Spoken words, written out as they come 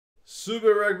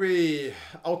Super Rugby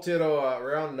Aotearoa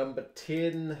round number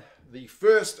 10. The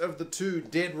first of the two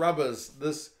dead rubbers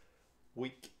this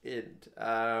weekend.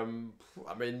 None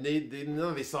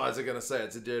of these sides are going to say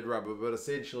it's a dead rubber, but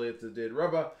essentially it's a dead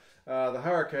rubber. The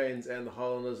Hurricanes and the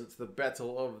Highlanders, it's the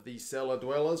battle of the cellar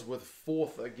dwellers with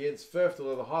 4th against 5th,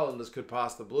 although the Highlanders could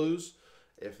pass the Blues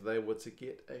if they were to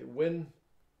get a win.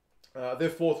 They're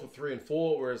 4th with 3 and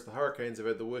 4, whereas the Hurricanes have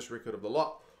had the worst record of the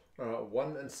lot.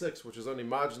 1 and 6, which is only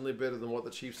marginally better than what the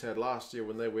Chiefs had last year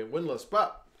when they went winless.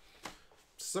 But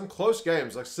some close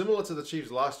games, like similar to the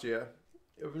Chiefs last year,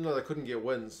 even though they couldn't get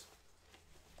wins,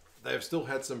 they've still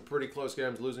had some pretty close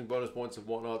games, losing bonus points and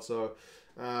whatnot. So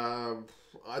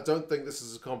I don't think this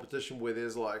is a competition where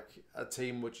there's like a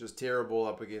team which is terrible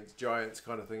up against giants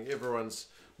kind of thing. Everyone's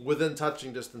within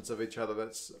touching distance of each other.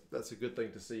 That's a good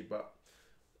thing to see. But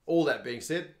all that being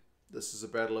said, this is a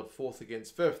battle of 4th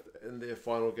against 5th in their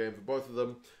final game for both of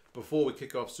them before we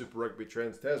kick off Super Rugby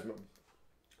Trans-Tasman.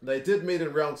 They did meet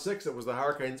in round 6. It was the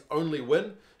Hurricanes' only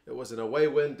win. It was an away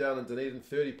win down in Dunedin,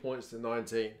 30 points to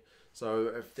 19.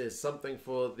 So if there's something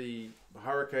for the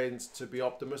Hurricanes to be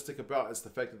optimistic about, it's the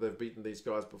fact that they've beaten these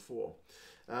guys before.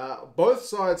 Both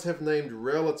sides have named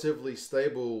relatively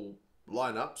stable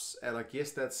lineups, and I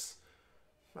guess that's...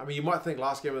 you might think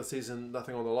last game of the season,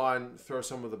 nothing on the line, throw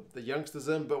some of the youngsters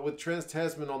in, but with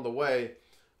Trans-Tasman on the way,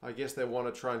 I guess they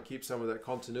want to try and keep some of that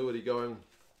continuity going.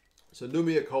 So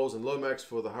Numia, Coles and Lomax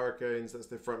for the Hurricanes, that's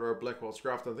their front row. Blackwell,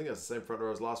 Scrafton, I think that's the same front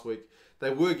row as last week.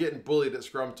 They were getting bullied at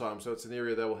scrum time, so it's an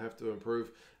area they will have to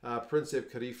improve.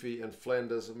 Prinsep, Kirifi and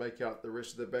Flanders make out the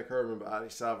rest of their back row. Remember,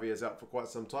 Savea is out for quite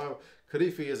some time.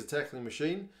 Kirifi is a tackling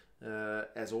machine.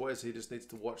 As always, he just needs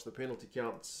to watch the penalty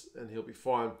counts and he'll be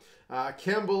fine.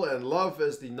 Campbell and Love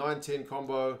is the 9-10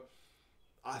 combo.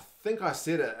 I think I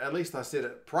said it, at least I said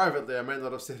it privately. I may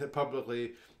not have said it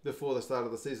publicly before the start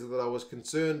of the season, that I was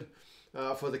concerned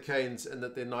for the Canes and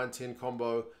that their 9-10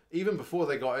 combo, even before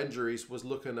they got injuries, was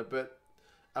looking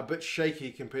a bit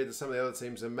shaky compared to some of the other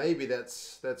teams, and maybe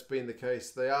that's been the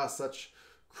case. They are such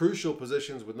crucial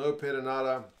positions with no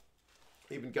Perenara,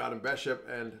 even Garden Bishop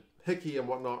and Hickey and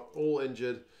whatnot, all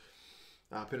injured.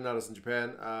 Perenara's in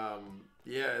Japan.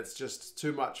 Yeah, it's just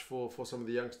too much for some of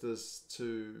the youngsters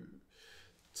to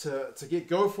get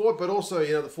go for it, but also,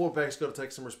 the forward back's got to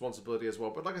take some responsibility as well.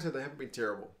 But like I said, they haven't been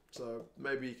terrible. So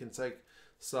maybe you can take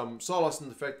some solace in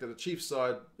the fact that the Chiefs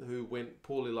side, who went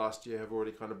poorly last year, have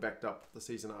already kind of backed up the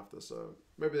season after. So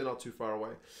maybe they're not too far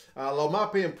away.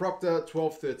 Laumape and Proctor,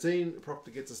 12-13.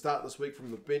 Proctor gets a start this week from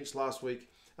the bench last week.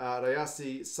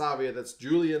 Rayasi, Savea, that's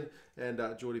Julian, and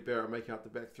Jordie Barrett make out the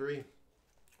back three.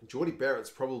 Jordie Barrett's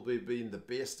probably been the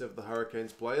best of the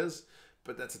Hurricanes players,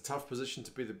 but that's a tough position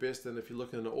to be the best in if you're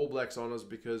looking at All Blacks honours,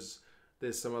 because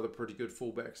there's some other pretty good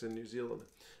fullbacks in New Zealand.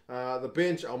 The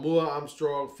bench, Aumua,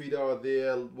 Armstrong, Fido are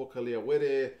there,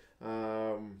 Walker-Leawere.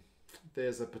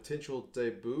 There's a potential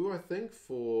debut, I think,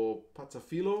 for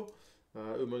Patafilo.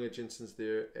 Umaga-Jensen's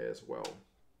there as well.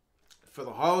 For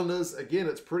the Highlanders, again,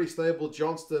 it's pretty stable.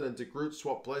 Johnston and De Groot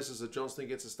swap places, so Johnston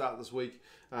gets a start this week.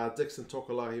 Dixon,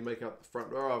 Tokalahi make up the front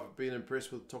row. I've been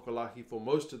impressed with Tokalahi for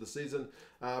most of the season.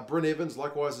 Bryn Evans,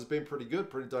 likewise, has been pretty good.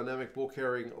 Pretty dynamic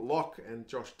ball-carrying lock, and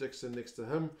Josh Dixon next to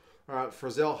him.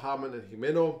 Frizzell, Harmon, and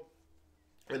Jimeno.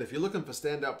 And if you're looking for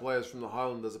standout players from the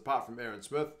Highlanders, apart from Aaron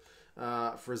Smith,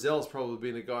 Frizzell's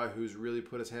probably been a guy who's really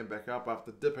put his hand back up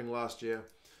after dipping last year.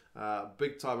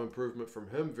 Big time improvement from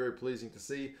him, very pleasing to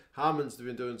see. Harmon's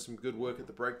been doing some good work at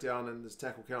the breakdown, and his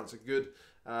tackle counts are good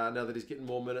now that he's getting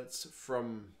more minutes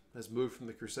from his move from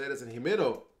the Crusaders. And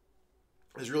Jimeno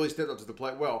has really stepped up to the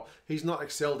plate well. He's not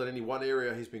excelled in any one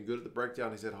area. He's been good at the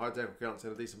breakdown. He's had high tackle counts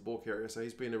and a decent ball carrier, so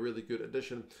he's been a really good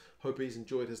addition. Hope he's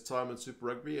enjoyed his time in Super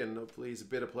Rugby, and hopefully he's a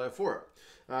better player for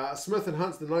it. Smith and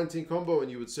Hunt's the 19 combo, and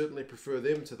you would certainly prefer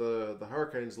them to the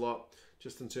Hurricanes lot,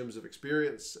 just in terms of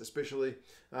experience, especially.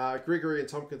 Gregory and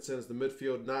Tompkinson is the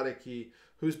midfield. Nareki,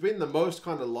 who's been the most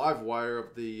kind of live wire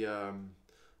of the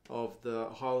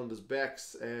Highlanders'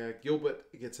 backs. Gilbert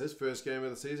gets his first game of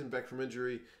the season, back from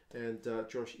injury. And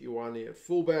Josh Iwani at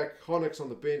fullback. Honix on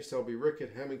the bench.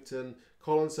 Selby-Rickit, Hamilton,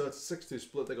 Collins. So it's a 6-2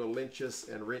 split. They got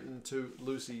Lynchus and Renton, 2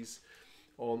 Lucy's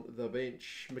on the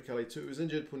bench. Mikali 2 is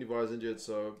injured. Punivai is injured,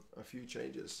 so a few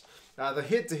changes. The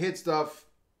head-to-head stuff,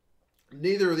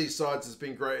 neither of these sides has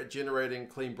been great at generating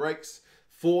clean breaks.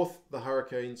 4th, the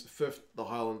Hurricanes. 5th, the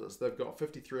Highlanders. They've got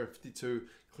 53 and 52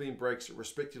 clean breaks,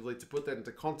 respectively. To put that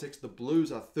into context, the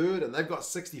Blues are 3rd, and they've got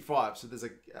 65. So there's a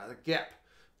gap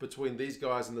between these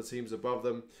guys and the teams above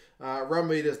them. Run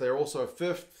meters, they're also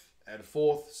 5th and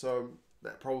 4th. So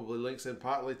that probably links in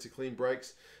partly to clean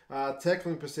breaks.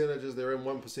 Tackling percentages, they're in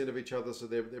 1% of each other, so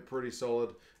they're pretty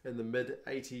solid in the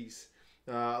mid-80s.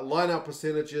 Line-out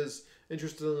percentages,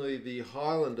 interestingly, the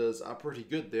Highlanders are pretty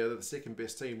good there. They're the second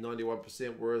best team,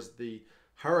 91%, whereas the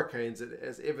Hurricanes,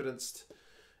 as evidenced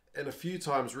in a few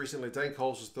times recently, Dane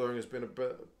Cole's throwing has been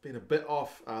a bit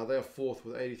off. They are fourth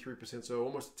with 83%, so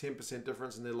almost a 10%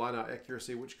 difference in their line-out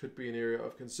accuracy, which could be an area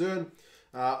of concern.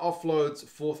 Offloads,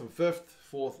 fourth and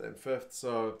fifth.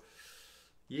 So,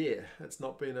 yeah, it's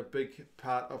not been a big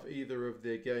part of either of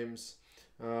their games.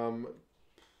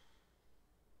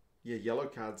 Yeah, yellow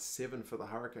cards, 7 for the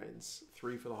Hurricanes,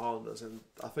 3 for the Highlanders, and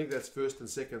I think that's first and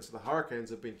second. So the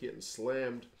Hurricanes have been getting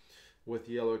slammed with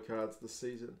yellow cards this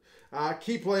season.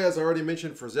 Key players, I already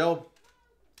mentioned Frizzell.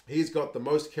 He's got the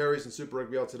most carries in Super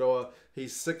Rugby Aotearoa.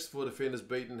 He's 6th for defenders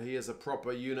beaten. He is a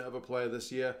proper unit of a player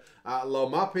this year.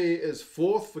 Laumape is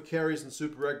 4th for carries in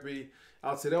Super Rugby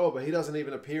Aotearoa, but he doesn't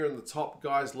even appear in the top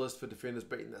guys list for defenders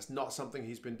beaten. That's not something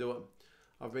he's been doing.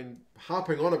 I've been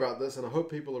harping on about this, and I hope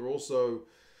people are also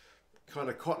kind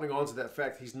of cottoning on to that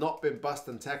fact. He's not been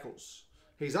busting tackles.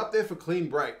 He's up there for clean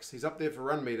breaks. He's up there for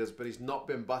run meters, but he's not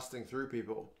been busting through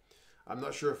people. I'm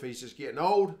not sure if he's just getting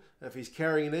old, if he's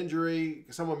carrying an injury.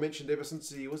 Someone mentioned ever since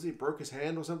he broke his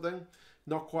hand or something,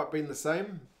 not quite been the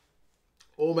same.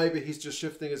 Or maybe he's just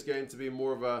shifting his game to be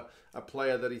more of a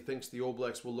player that he thinks the All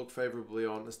Blacks will look favourably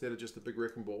on instead of just a big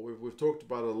wrecking ball. We've talked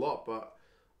about it a lot, but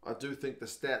I do think the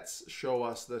stats show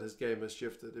us that his game has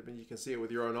shifted. I mean, you can see it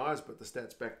with your own eyes, but the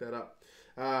stats back that up.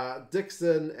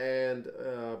 Dixon and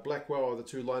Blackwell are the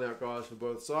 2 line-out guys for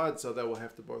both sides, so they will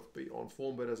have to both be on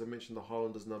form. But as I mentioned, the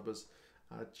Highlanders' numbers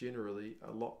are generally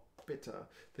a lot better.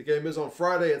 The game is on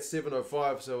Friday at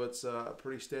 7:05, so it's a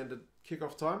pretty standard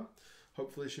kickoff time.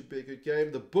 Hopefully it should be a good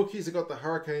game. The bookies have got the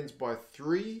Hurricanes by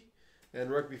 3, and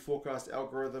Rugby Forecast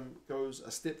algorithm goes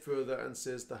a step further and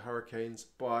says the Hurricanes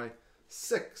by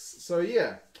 6. So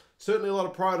yeah, certainly a lot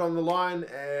of pride on the line,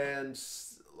 and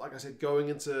like I said, going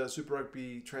into Super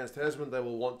Rugby Trans-Tasman, they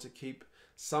will want to keep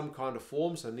some kind of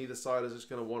form, so neither side is just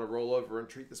going to want to roll over and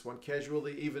treat this one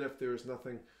casually, even if there is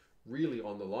nothing really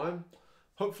on the line.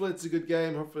 Hopefully it's a good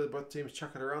game. Hopefully both teams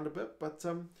chuck it around a bit, but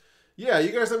yeah,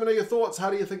 you guys let me know your thoughts. How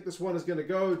do you think this one is going to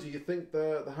go? Do you think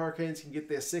the Hurricanes can get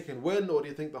their second win, or do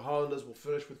you think the Highlanders will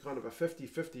finish with kind of a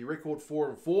 50-50 record,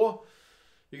 4-4?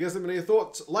 You guys let me know your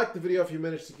thoughts. Like the video if you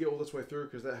managed to get all this way through,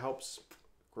 because that helps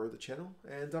grow the channel.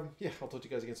 And yeah, I'll talk to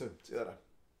you guys again soon. See you later.